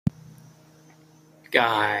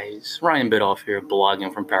Guys, Ryan Bidoff here,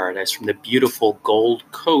 blogging from paradise from the beautiful Gold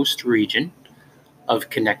Coast region of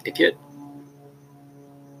Connecticut.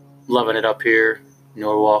 Loving it up here.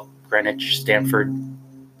 Norwalk, Greenwich, Stamford,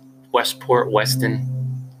 Westport, Weston,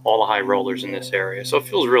 all the high rollers in this area. So it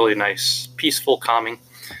feels really nice, peaceful, calming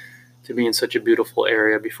to be in such a beautiful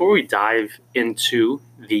area. Before we dive into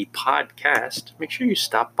the podcast, make sure you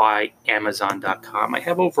stop by Amazon.com. I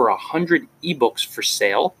have over 100 ebooks for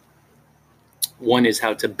sale. One is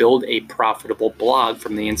how to build a profitable blog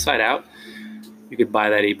from the inside out. You could buy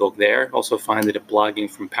that ebook there. Also find it at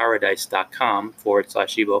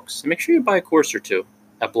bloggingfromparadise.com/ebooks. And make sure you buy a course or two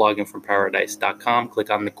at bloggingfromparadise.com. Click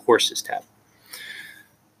on the courses tab.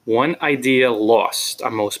 One idea lost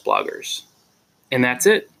on most bloggers, and that's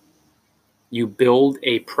it. You build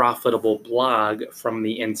a profitable blog from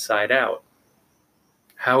the inside out.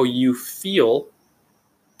 How you feel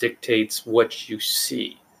dictates what you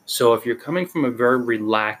see. So if you're coming from a very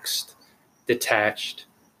relaxed, detached,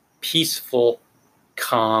 peaceful,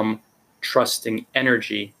 calm, trusting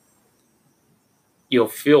energy, you'll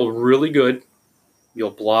feel really good.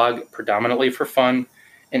 You'll blog predominantly for fun,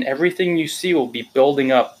 and everything you see will be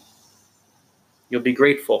building up. You'll be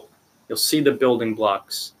grateful. You'll see the building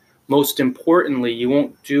blocks. Most importantly, you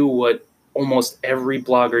won't do what almost every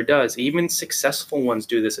blogger does. Even successful ones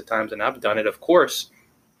do this at times, and I've done it, of course.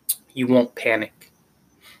 You won't panic.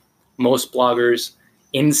 Most bloggers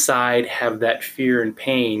inside have that fear and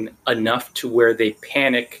pain enough to where they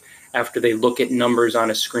panic after they look at numbers on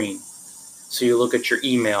a screen. So you look at your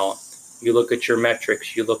email, you look at your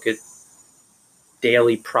metrics, you look at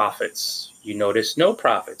daily profits. You notice no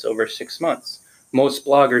profits over 6 months. Most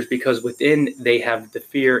bloggers, because within they have the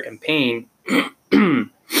fear and pain,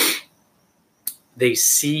 they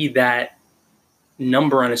see that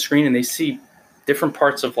number on a screen and they see different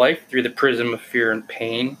parts of life through the prism of fear and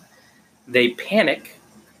pain. They panic.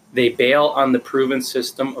 They bail on the proven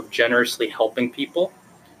system of generously helping people,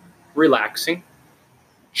 relaxing,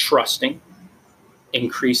 trusting,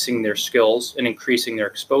 increasing their skills, and increasing their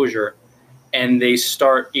exposure. And they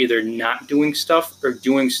start either not doing stuff or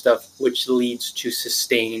doing stuff which leads to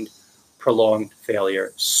sustained, prolonged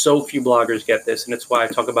failure. So few bloggers get this, and it's why I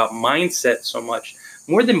talk about mindset so much.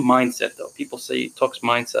 More than mindset, though. People say he talks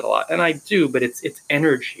mindset a lot, and I do, but it's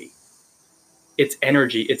energy. It's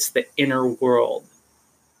energy. It's the inner world.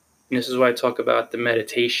 And this is why I talk about the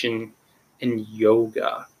meditation and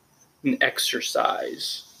yoga and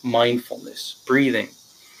exercise, mindfulness, breathing,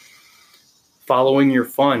 following your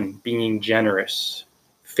fun, being generous,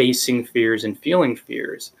 facing fears and feeling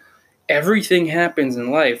fears. Everything happens in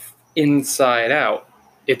life inside out.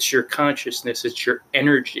 It's your consciousness. It's your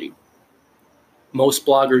energy. Most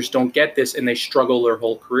bloggers don't get this, and they struggle their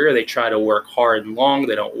whole career. They try to work hard and long.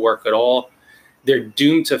 They don't work at all. They're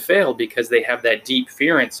doomed to fail because they have that deep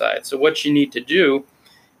fear inside. So what you need to do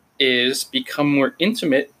is become more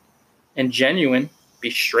intimate and genuine. Be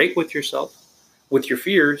straight with yourself, with your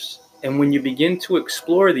fears. And when you begin to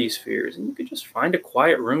explore these fears, and you can just find a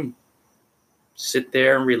quiet room, sit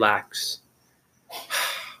there and relax.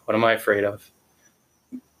 What am I afraid of?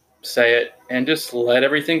 Say it and just let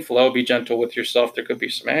everything flow. Be gentle with yourself. There could be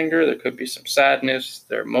some anger. There could be some sadness.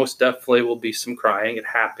 There most definitely will be some crying. It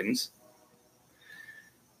happens.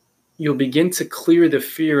 You'll begin to clear the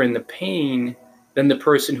fear and the pain. Then the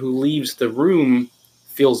person who leaves the room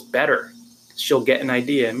feels better. She'll get an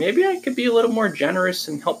idea. Maybe I could be a little more generous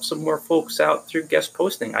and help some more folks out through guest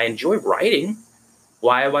posting. I enjoy writing.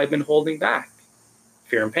 Why have I been holding back?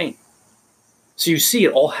 Fear and pain. So you see,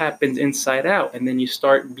 it all happens inside out. And then you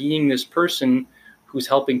start being this person who's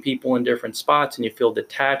helping people in different spots, and you feel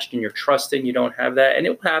detached and you're trusting. You don't have that. And it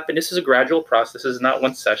will happen. This is a gradual process. This is not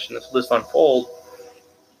one session. This will just unfold.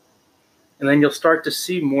 And then you'll start to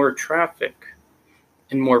see more traffic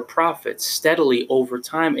and more profits steadily over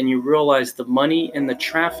time. And you realize the money and the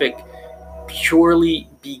traffic purely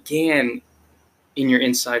began in your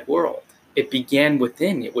inside world. It began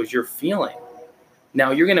within. It was your feeling. Now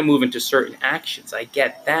you're going to move into certain actions. I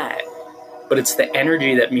get that. But it's the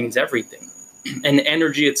energy that means everything. And the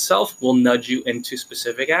energy itself will nudge you into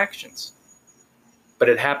specific actions. But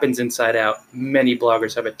it happens inside out. Many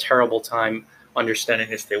bloggers have a terrible time understanding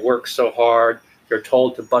this. They work so hard. They're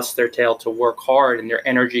told to bust their tail to work hard, and their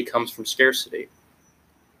energy comes from scarcity.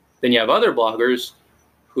 Then you have other bloggers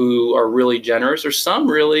who are really generous, or some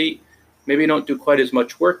really maybe don't do quite as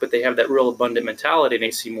much work, but they have that real abundant mentality and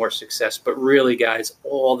they see more success. But really, guys,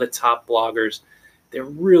 all the top bloggers, they're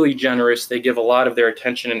really generous. They give a lot of their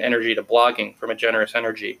attention and energy to blogging from a generous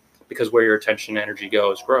energy, because where your attention and energy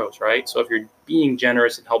goes, grows, right? So if you're being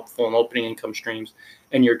generous and helpful and opening income streams,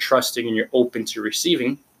 and you're trusting and you're open to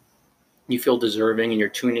receiving, you feel deserving and you're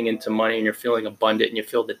tuning into money and you're feeling abundant and you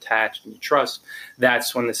feel detached and you trust,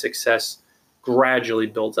 that's when the success gradually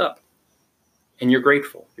builds up. And you're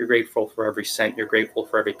grateful. You're grateful for every cent. You're grateful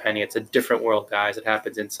for every penny. It's a different world, guys. It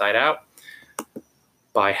happens inside out.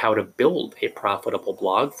 By How to Build a Profitable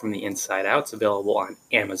Blog from the Inside Out. It's available on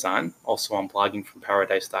Amazon, also on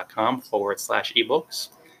bloggingfromparadise.com/ebooks.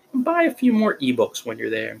 And buy a few more ebooks when you're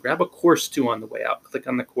there. And grab a course too on the way out. Click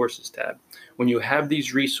on the courses tab. When you have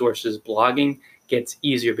these resources, blogging gets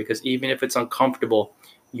easier because even if it's uncomfortable,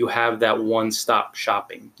 you have that one-stop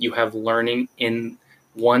shopping. You have learning in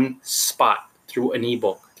one spot through an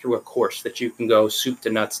ebook, through a course that you can go soup to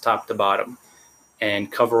nuts, top to bottom,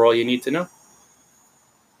 and cover all you need to know.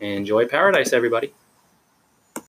 Enjoy paradise, everybody.